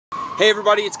Hey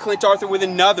everybody, it's Clint Arthur with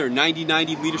another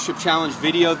 90-90 Leadership Challenge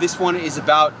video. This one is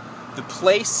about the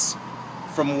place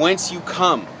from whence you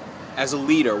come as a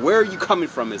leader. Where are you coming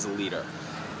from as a leader?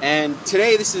 And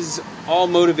today this is all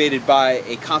motivated by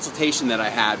a consultation that I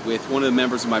had with one of the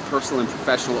members of my personal and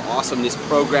professional awesomeness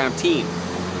program team.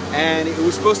 And it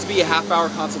was supposed to be a half-hour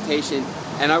consultation,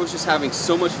 and I was just having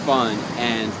so much fun,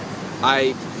 and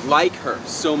I like her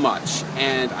so much,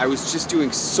 and I was just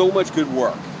doing so much good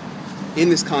work in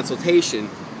this consultation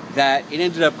that it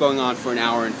ended up going on for an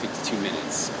hour and 52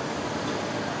 minutes.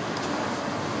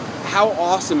 How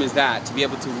awesome is that, to be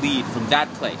able to lead from that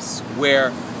place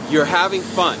where you're having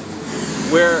fun,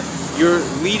 where you're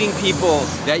leading people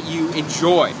that you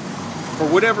enjoy for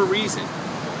whatever reason,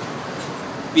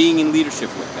 being in leadership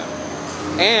with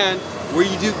them, and where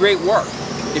you do great work.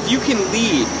 If you can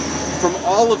lead from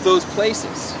all of those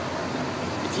places,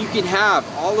 if you can have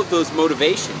all of those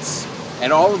motivations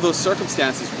and all of those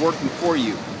circumstances working for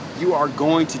you, you are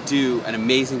going to do an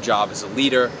amazing job as a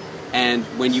leader. And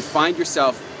when you find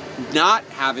yourself not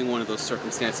having one of those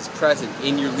circumstances present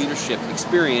in your leadership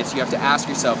experience, you have to ask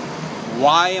yourself,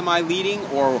 why am I leading,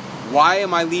 or why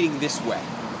am I leading this way?